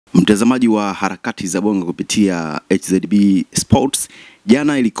Mtazamaji wa harakati za Bongo kupitia HZB Sports,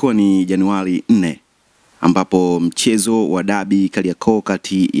 jana ilikuwa ni Januari 4 ambapo mchezo wa dabi Kariakoo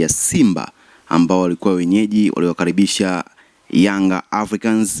kati ya Simba ambao walikuwa wenyeji waliokaribisha Yanga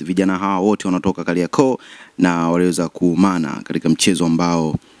Africans. Vijana hawa wote wanatoka Kariakoo na waliweza kuumana katika mchezo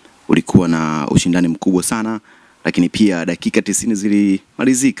ambao ulikuwa na ushindani mkubwa sana, lakini pia dakika 90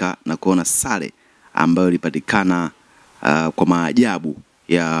 zilimalizika na kuona sare ambayo ilipatikana kwa maajabu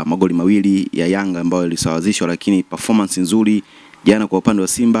ya magoli mawili ya Yanga ambayo ilisawazishwa, lakini performance nzuri jana kwa upande wa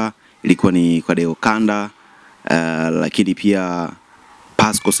Simba ilikuwa ni kwa Deo Kanda, lakini pia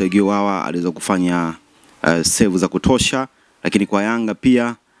Pasco Segiwawa aliweza kufanya save za kutosha, lakini kwa Yanga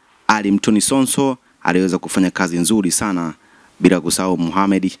pia Ali Mtoni Sonso aliweza kufanya kazi nzuri sana, bila kusahau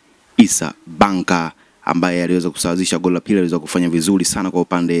Mohamed Isa Banka ambaye aliweza kusawazisha goli la pili. Aliweza kufanya vizuri sana kwa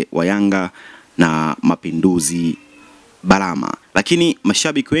upande wa Yanga na Mapinduzi Balama, lakini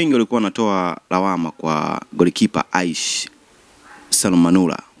mashabiki wengi walikuwa wanatoa lawama kwa golikipa Aish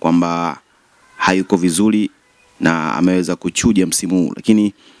Manara kwamba hayuko vizuri na ameweza kuchuja msimu huu,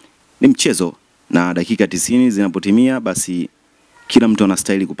 lakini ni mchezo na dakika 90 zinapotimia basi kila mtu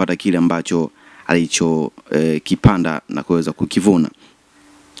anastahili kupata kile ambacho alicho kipanda na kuweza kukivuna.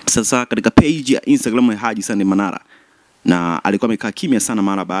 Sasa katika page ya Instagram ya Haji Sande Manara, na alikuwa amekaa kimya sana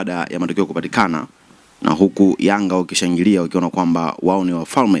mara baada ya matokeo kupatikana, na huku Yanga wakishangilia wakiona kwamba wao ni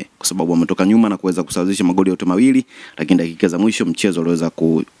wafalme kwa sababu wametoka nyuma na kuweza kusawazisha magoli yote mawili, lakini dakika za mwisho mchezo uliweza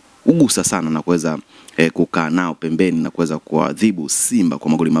kuugusa sana na kuweza kukaa nao pembeni na kuweza kuadhibu Simba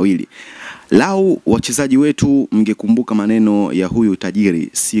kwa magoli mawili. Lau wachezaji wetu mngekumbuka maneno ya huyu tajiri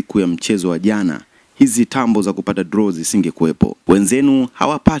siku ya mchezo wa jana, hizi tambo za kupata draws zisingekuepo. Wenzenu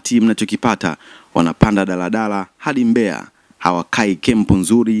hawapati mnachokipata, wanapanda daladala hadi Mbeya, hawakai kempu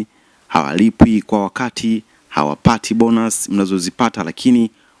nzuri, hawalipwi kwa wakati, hawapati bonus mnazozipata, lakini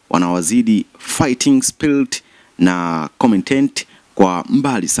wanawazidi fighting spirit na content kwa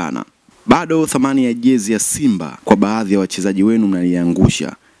mbali sana. Bado thamani ya jezi ya Simba kwa baadhi ya wachezaji wenu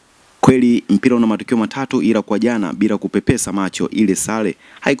mnaliangusha. Kweli mpira una matokeo matatu, ila kwa jana bila kupepesa macho ile sare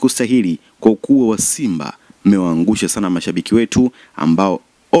haikustahili. Kwa ukuu wa Simba mmewaangusha sana mashabiki wetu ambao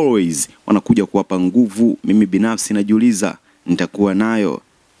always wanakuja kuwapa nguvu. Mimi binafsi najiuliza nitakuwa nayo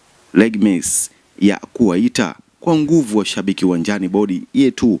legmes ya kuwaita kwa nguvu wa shabiki uwanjani. Bodi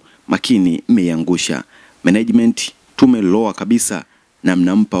yetu makini mmeiangusha. Management tumeloa kabisa na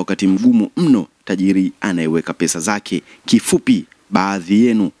mnampa wakati mgumu mno tajiri anayeweka pesa zake. Kifupi, baadhi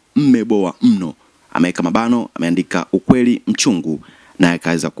yenu mmeboa mno. Ameweka mabano, ameandika ukweli mchungu na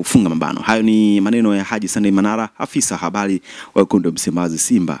akaweza kufunga mabano. Hayo ni maneno ya Haji Sande Manara, afisa habari wa Wekundu Msimbazi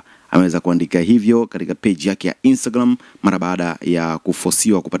Simba. Ameweza kuandika hivyo katika page yake ya Instagram mara baada ya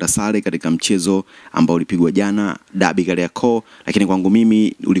kufosiwa kupata sare katika mchezo ambao ulipigwa jana, dabi Kariakoo. Lakini kwangu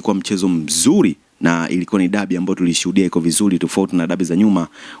mimi ulikuwa mchezo mzuri na ilikuwa ni dabi ambayo tulishuhudia iko vizuri, tofauti na dabi za nyuma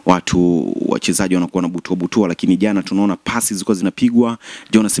watu wachezaji wanakuwa na butua, lakini jana tunaona pasi zilikuwa zinapigwa.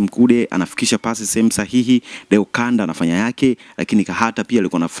 John Sambila anafikisha pasi sehemu sahihi, Deo Kanda anafanya yake, lakini Kahata pia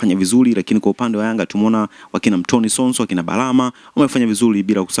alikuwa anafanya vizuri. Lakini kwa upande wa Yanga tumeona wakina Mtoni Sonso, wakina Balama wamefanya vizuri,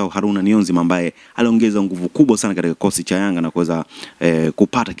 bila kusahau Haruna Nionzi ambaye aliongeza nguvu kubwa sana katika kosi cha Yanga na kuweza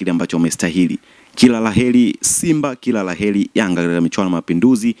kupata kile ambacho wamestahili. Kila laheri Simba, kila laheri Yanga katika michuano ya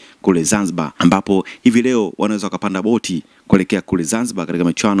Mapinduzi kule Zanzibar, ambapo hivi leo wanaweza kupanda boti kuelekea kule Zanzibar katika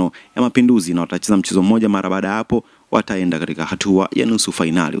michuano ya Mapinduzi, na watacheza mchezo mmoja. Mara baada hapo wataenda katika hatua ya nusu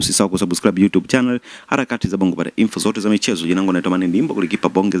finali. Usisahau kusubscribe YouTube channel Harakati za Bongo para info zote za michezo. Jina langu naitwa Manara, kulikipa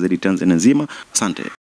bonge zaidi Tanzania nzima. Asante.